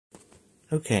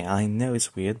Okay, I know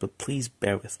it's weird, but please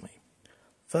bear with me.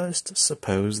 First,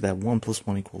 suppose that 1 plus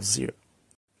 1 equals 0.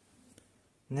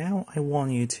 Now I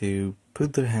want you to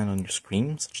put the hand on your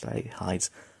screen such that it hides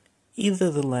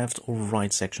either the left or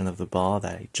right section of the bar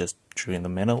that I just drew in the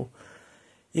middle.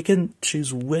 You can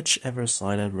choose whichever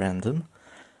side at random,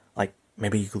 like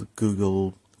maybe you could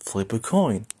Google flip a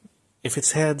coin. If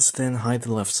it's heads, then hide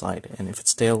the left side, and if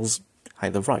it's tails,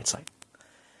 hide the right side.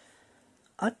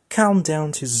 I count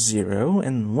down to 0,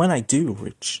 and when I do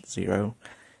reach 0,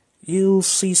 you'll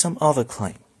see some other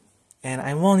claim. And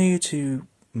I want you to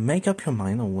make up your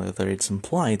mind on whether it's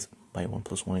implied by 1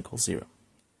 plus 1 equals 0.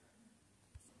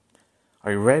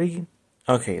 Are you ready?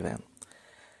 Okay then.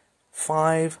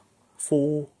 5,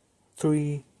 4,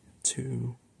 3,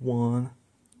 2, 1,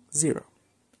 0.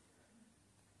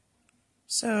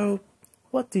 So,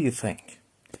 what do you think?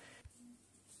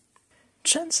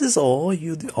 Chances are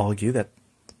you'd argue that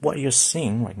what you're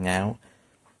seeing right now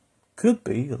could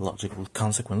be a logical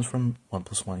consequence from 1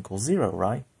 plus 1 equals 0,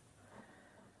 right?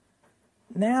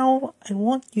 Now, I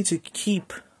want you to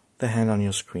keep the hand on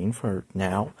your screen for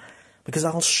now, because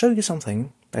I'll show you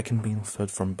something that can be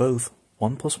inferred from both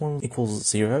 1 plus 1 equals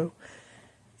 0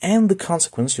 and the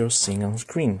consequence you're seeing on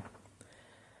screen.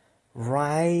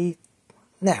 Right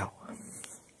now.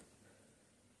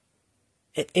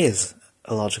 It is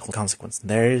a logical consequence,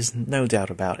 there is no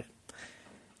doubt about it.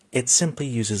 It simply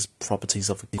uses properties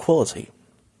of equality,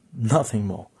 nothing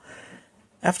more.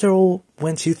 After all,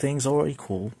 when two things are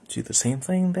equal to the same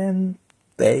thing, then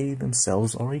they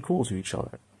themselves are equal to each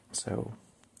other. So,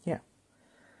 yeah.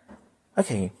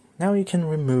 Okay, now you can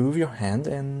remove your hand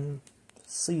and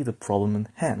see the problem in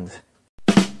hand.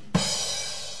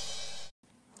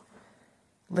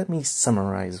 Let me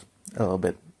summarize a little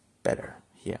bit better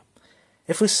here.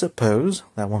 If we suppose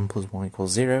that 1 plus 1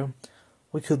 equals 0,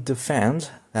 we could defend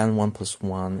that 1 plus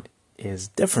 1 is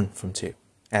different from 2,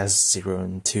 as 0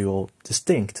 and 2 are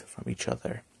distinct from each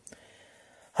other.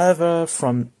 However,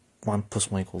 from 1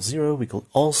 plus 1 equals 0, we could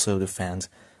also defend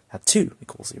that 2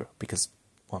 equals 0, because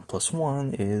 1 plus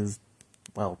 1 is,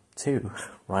 well, 2,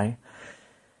 right?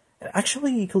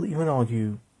 Actually, you could even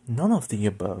argue none of the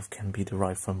above can be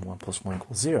derived from 1 plus 1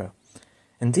 equals 0.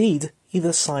 Indeed,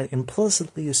 either side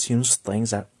implicitly assumes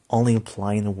things that only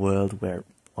apply in a world where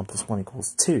 1 plus 1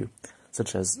 equals 2,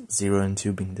 such as 0 and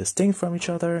 2 being distinct from each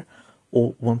other,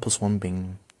 or 1 plus 1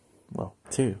 being, well,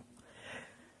 2.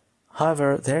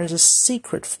 However, there is a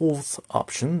secret fourth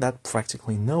option that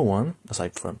practically no one,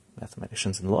 aside from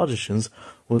mathematicians and logicians,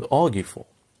 would argue for.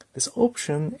 This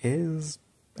option is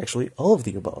actually all of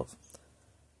the above.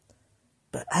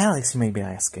 But Alex, you may be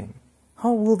asking,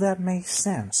 how will that make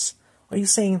sense? Are you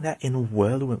saying that in a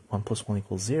world where 1 plus 1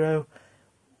 equals 0,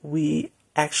 we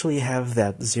actually have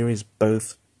that 0 is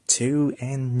both 2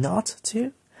 and not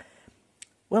 2?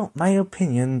 Well, my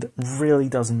opinion really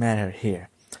doesn't matter here.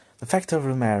 The fact of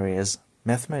the matter is,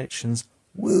 mathematicians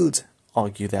would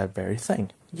argue that very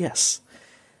thing, yes.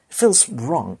 It feels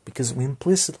wrong, because we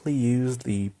implicitly use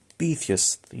the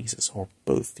Boethius thesis, or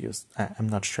Boethius, I'm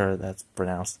not sure that's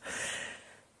pronounced,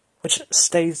 which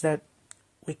states that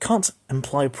we can't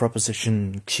imply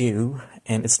proposition Q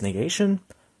and its negation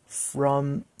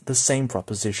from the same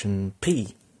proposition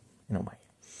P, in a way.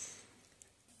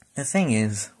 The thing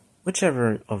is,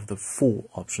 whichever of the four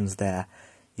options there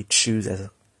you choose as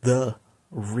the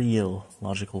real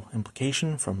logical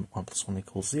implication from 1 plus 1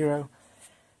 equals 0,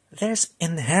 there's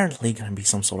inherently going to be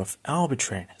some sort of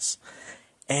arbitrariness.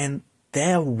 And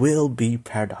there will be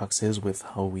paradoxes with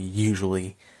how we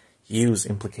usually use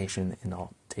implication in our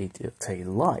day-to-day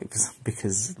lives,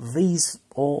 because these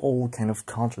are all kind of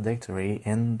contradictory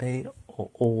and they are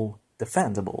all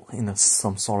defendable in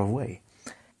some sort of way.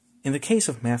 In the case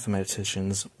of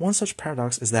mathematicians, one such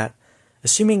paradox is that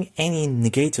assuming any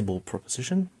negatable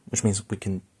proposition, which means we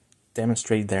can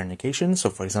demonstrate their negation, so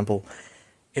for example,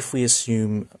 if we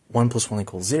assume 1 plus 1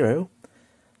 equals 0,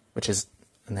 which is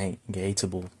a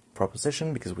negatable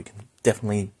proposition because we can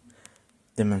definitely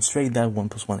demonstrate that 1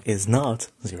 plus 1 is not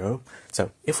 0.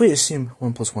 So if we assume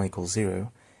 1 plus 1 equals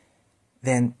 0,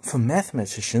 then for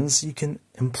mathematicians you can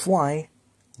imply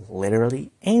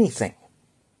literally anything.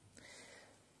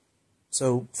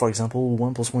 So, for example,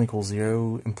 1 plus 1 equals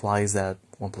 0 implies that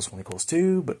 1 plus 1 equals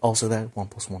 2, but also that 1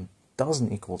 plus 1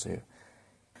 doesn't equal 2.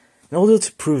 In order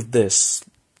to prove this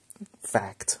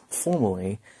fact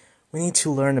formally, we need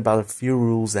to learn about a few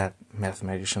rules that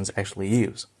mathematicians actually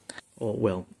use. Or,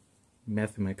 well,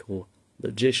 mathematical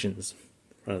logicians,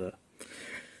 rather.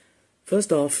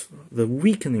 First off, the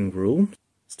weakening rule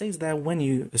states that when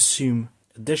you assume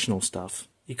additional stuff,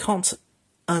 you can't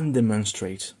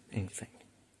undemonstrate anything.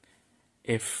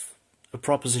 If a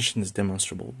proposition is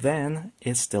demonstrable then,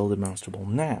 it's still demonstrable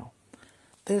now.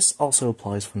 This also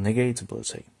applies for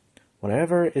negatability.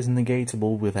 Whatever is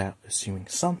negatable without assuming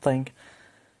something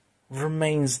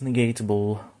remains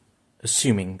negatable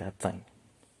assuming that thing.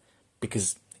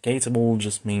 Because negatable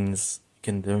just means you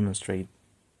can demonstrate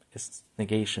its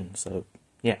negation, so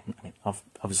yeah, I mean,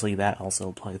 obviously that also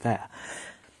applies there.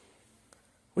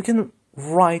 We can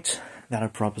write that a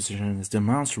proposition is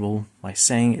demonstrable by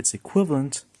saying it's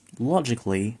equivalent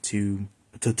logically to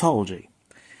a tautology,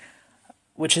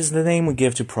 which is the name we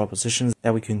give to propositions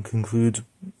that we can conclude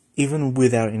even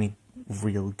without any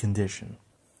real condition.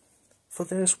 For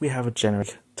this, we have a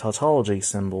generic tautology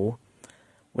symbol,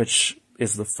 which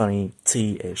is the funny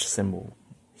T-ish symbol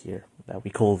here that we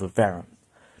call the verum.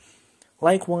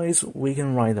 Likewise, we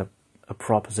can write a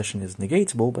proposition is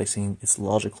negatable by saying it's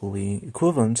logically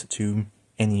equivalent to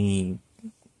any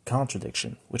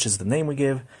contradiction, which is the name we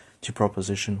give to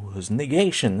proposition whose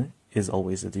negation is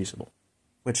always deducible.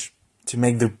 Which, to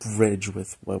make the bridge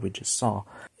with what we just saw,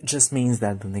 it just means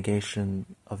that the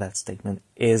negation of that statement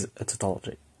is a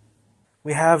tautology.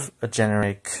 We have a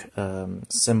generic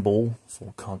symbol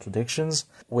for contradictions,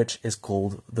 which is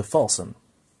called the falsum.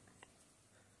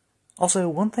 Also,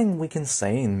 one thing we can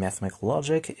say in mathematical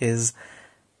logic is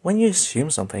when you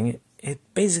assume something, it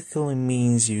basically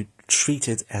means you treat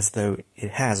it as though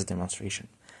it has a demonstration.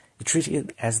 You treat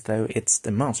it as though it's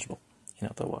demonstrable, in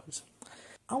other words.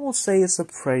 I will say it's a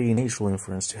pretty natural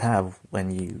inference to have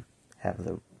when you have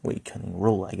the weakening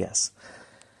rule, I guess.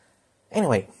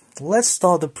 Anyway, let's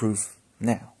start the proof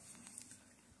now.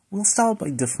 We'll start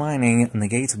by defining a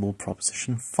negatable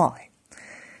proposition phi.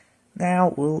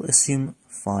 Now we'll assume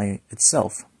phi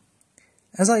itself.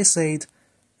 As I said,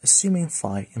 assuming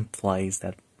phi implies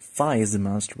that phi is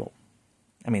demonstrable.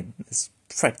 I mean, it's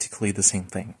practically the same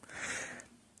thing.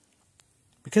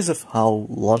 Because of how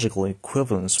logical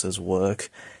equivalences work,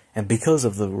 and because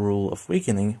of the rule of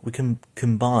weakening, we can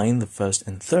combine the first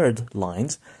and third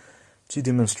lines to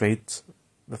demonstrate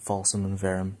the falsum and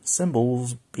verum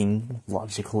symbols being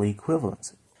logically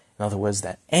equivalent. In other words,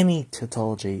 that any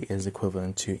tautology is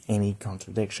equivalent to any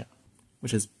contradiction,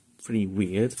 which is pretty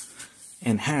weird,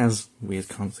 and has weird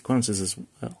consequences as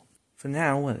well. For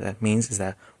now, what that means is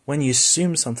that when you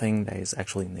assume something that is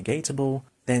actually negatable,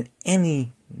 then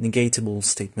any negatable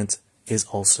statement is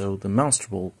also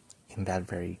demonstrable in that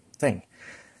very thing.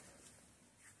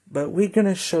 But we're going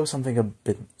to show something a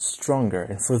bit stronger,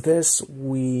 and for this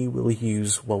we will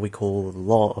use what we call the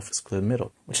law of excluded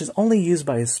middle, which is only used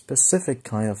by a specific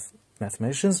kind of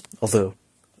mathematicians, although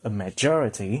a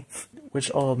majority,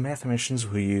 which are mathematicians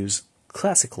who use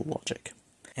classical logic.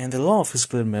 And the law of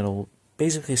excluded middle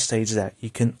basically states that you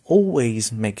can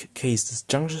always make case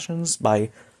disjunctions by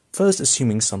first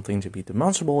assuming something to be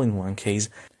demonstrable in one case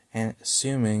and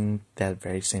assuming that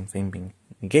very same thing being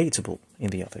negatable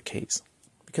in the other case.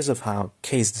 Because of how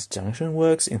case disjunction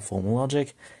works in formal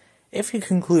logic, if you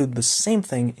conclude the same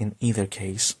thing in either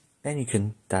case, then you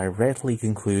can directly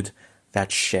conclude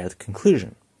that shared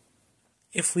conclusion.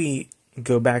 If we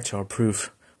go back to our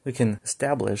proof, we can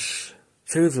establish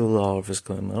through the law of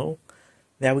excluded middle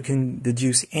that we can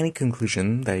deduce any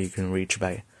conclusion that you can reach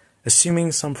by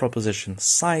assuming some proposition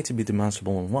psi to be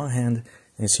demonstrable on one hand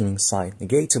and assuming psi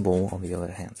negatable on the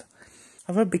other hand.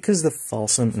 However, because the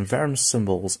falsum and verum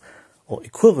symbols are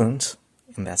equivalent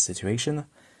in that situation,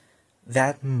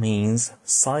 that means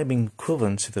psi being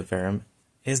equivalent to the verum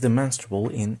is demonstrable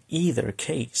in either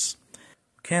case.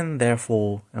 We can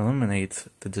therefore eliminate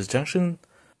the disjunction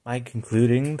by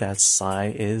concluding that psi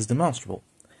is demonstrable.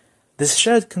 This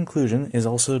shared conclusion is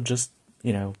also just,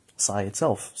 psi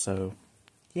itself, so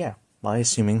yeah, by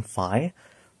assuming phi,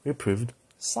 we proved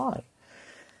psi.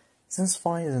 Since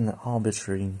phi is an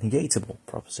arbitrary negatable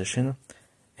proposition,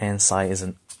 and psi is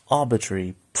an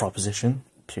arbitrary proposition,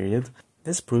 period,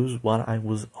 this proves what I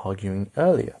was arguing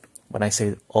earlier, when I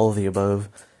said all of the above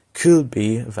could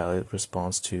be a valid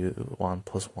response to 1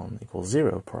 plus 1 equals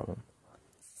 0 problem.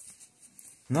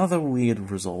 Another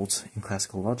weird result in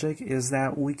classical logic is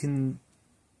that we can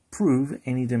prove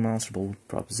any demonstrable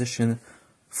proposition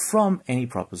from any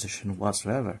proposition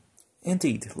whatsoever.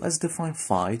 Indeed, let's define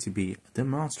phi to be a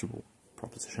demonstrable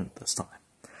proposition this time.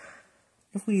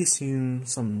 If we assume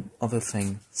some other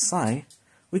thing psi,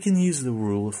 we can use the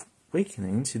rule of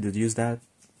weakening to deduce that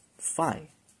phi.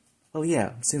 Well,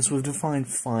 yeah, since we've defined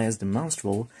phi as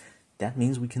demonstrable, that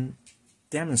means we can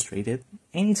demonstrate it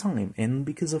anytime, and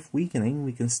because of weakening,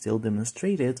 we can still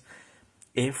demonstrate it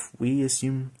if we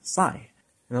assume psi.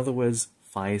 In other words,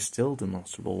 phi is still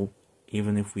demonstrable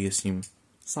even if we assume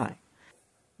psi.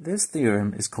 This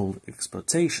theorem is called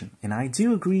exploitation, and I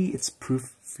do agree its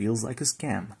proof feels like a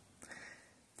scam.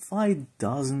 phi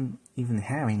doesn't even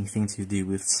have anything to do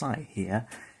with psi here,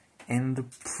 and the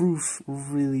proof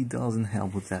really doesn't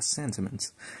help with that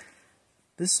sentiment.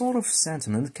 This sort of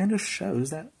sentiment kind of shows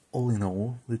that, all in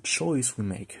all, the choice we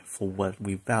make for what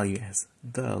we value as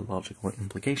the logical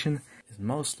implication is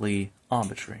mostly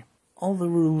arbitrary. All the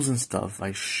rules and stuff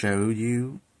I showed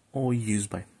you are used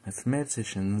by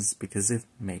mathematicians because it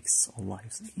makes our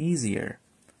lives easier.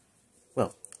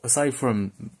 Well, aside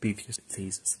from Beatty's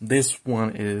thesis, this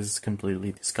one is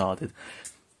completely discarded,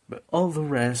 but all the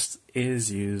rest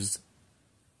is used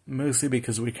mostly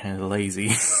because we're kind of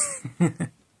lazy.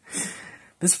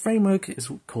 This framework is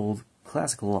called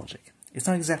classical logic. It's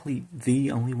not exactly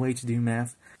the only way to do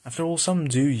math. After all, some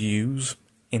do use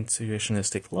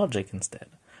intuitionistic logic instead,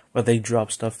 where they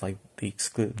drop stuff like the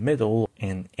excluded middle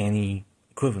in any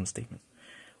equivalent statement,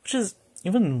 which is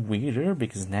even weirder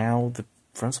because now the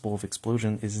principle of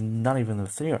exclusion is not even a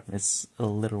theorem, it's a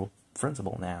literal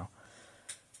principle now.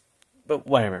 But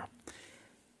whatever.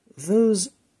 Those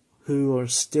who are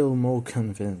still more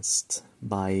convinced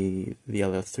by the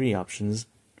other three options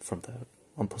from the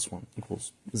 1 + 1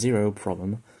 = 0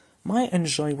 problem might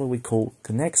enjoy what we call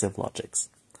connexive logics,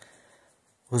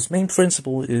 whose main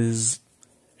principle is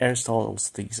Aristotle's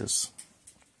thesis.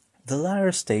 The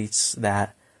latter states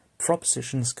that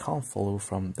propositions can't follow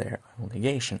from their own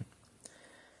negation.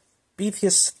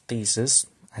 Beatty's thesis,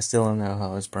 I still don't know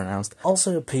how it's pronounced,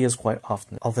 also appears quite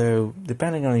often, although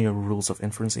depending on your rules of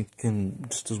inference it can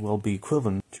just as well be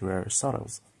equivalent to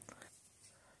Aristotle's.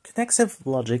 Connexive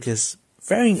logic is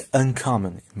very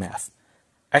uncommon in math.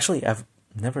 Actually, I've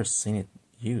never seen it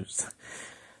used.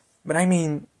 But I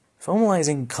mean,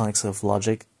 formalizing connexive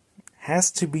logic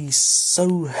has to be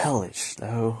so hellish,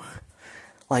 though.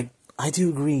 Like, I do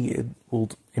agree it will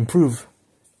improve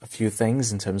a few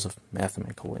things in terms of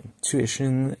mathematical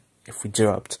intuition if we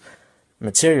dropped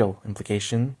material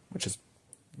implication, which is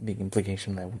the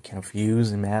implication that we kind of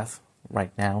use in math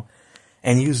right now,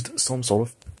 and used some sort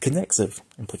of connexive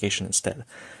implication instead.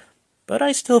 But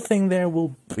I still think there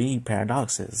will be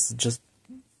paradoxes, just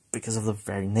because of the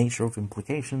very nature of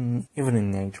implication, even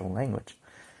in natural language.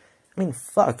 I mean,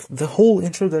 fuck, the whole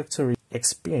introductory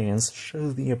experience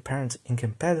shows the apparent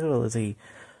incompatibility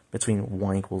between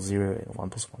 1 = 0 and 1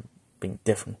 + 1 being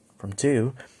different from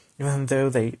 2, even though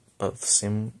they both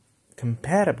seem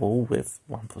compatible with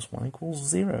 1 + 1 =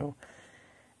 0.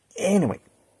 Anyway,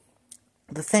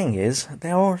 the thing is,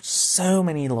 there are so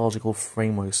many logical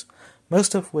frameworks,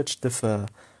 most of which differ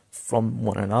from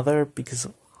one another because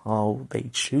of how they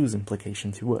choose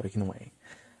implication to work in a way.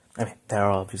 I mean, there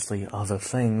are obviously other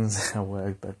things at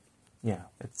work, but yeah,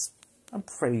 it's a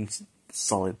pretty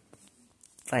solid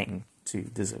thing to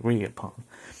disagree upon.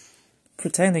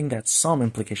 Pretending that some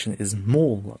implication is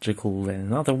more logical than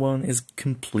another one is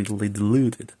completely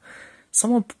deluded.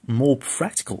 Some are more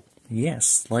practical,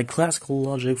 yes, like classical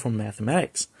logic from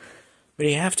mathematics, but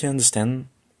you have to understand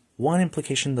one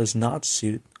implication does not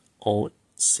suit all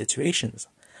situations.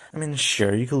 I mean,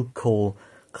 sure, you could call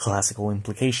classical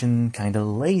implication kinda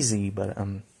lazy, but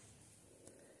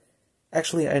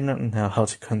actually I don't know how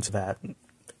to come to that.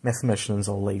 Mathematicians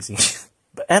are lazy.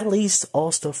 But at least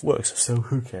all stuff works, so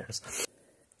who cares?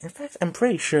 In fact, I'm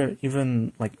pretty sure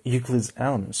even like Euclid's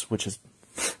Elements, which is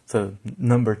the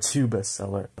 #2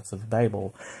 bestseller of the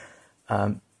Bible,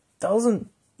 doesn't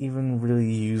even really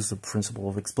use the principle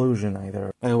of exclusion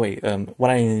either. By the way,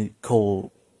 what I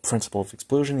call principle of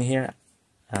exclusion here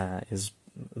is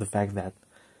the fact that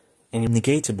any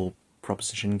negatable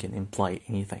proposition can imply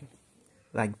anything.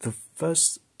 Like, the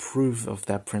first proof of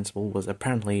that principle was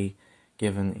apparently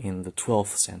given in the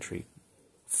 12th century,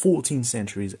 14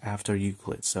 centuries after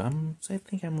Euclid, so I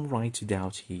think I'm right to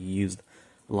doubt he used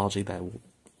logic that would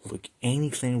look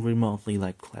anything remotely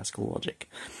like classical logic.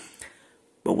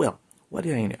 But well, what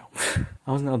do I know?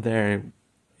 I was not there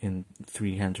in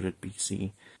 300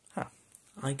 BC. Huh.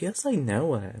 I guess I know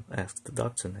what I'll ask the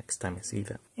doctor next time I see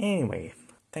them. Anyway,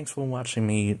 thanks for watching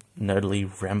me nerdily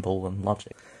ramble on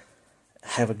logic.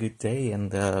 Have a good day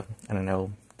and, I don't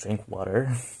know, drink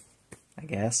water, I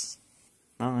guess.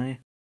 Bye.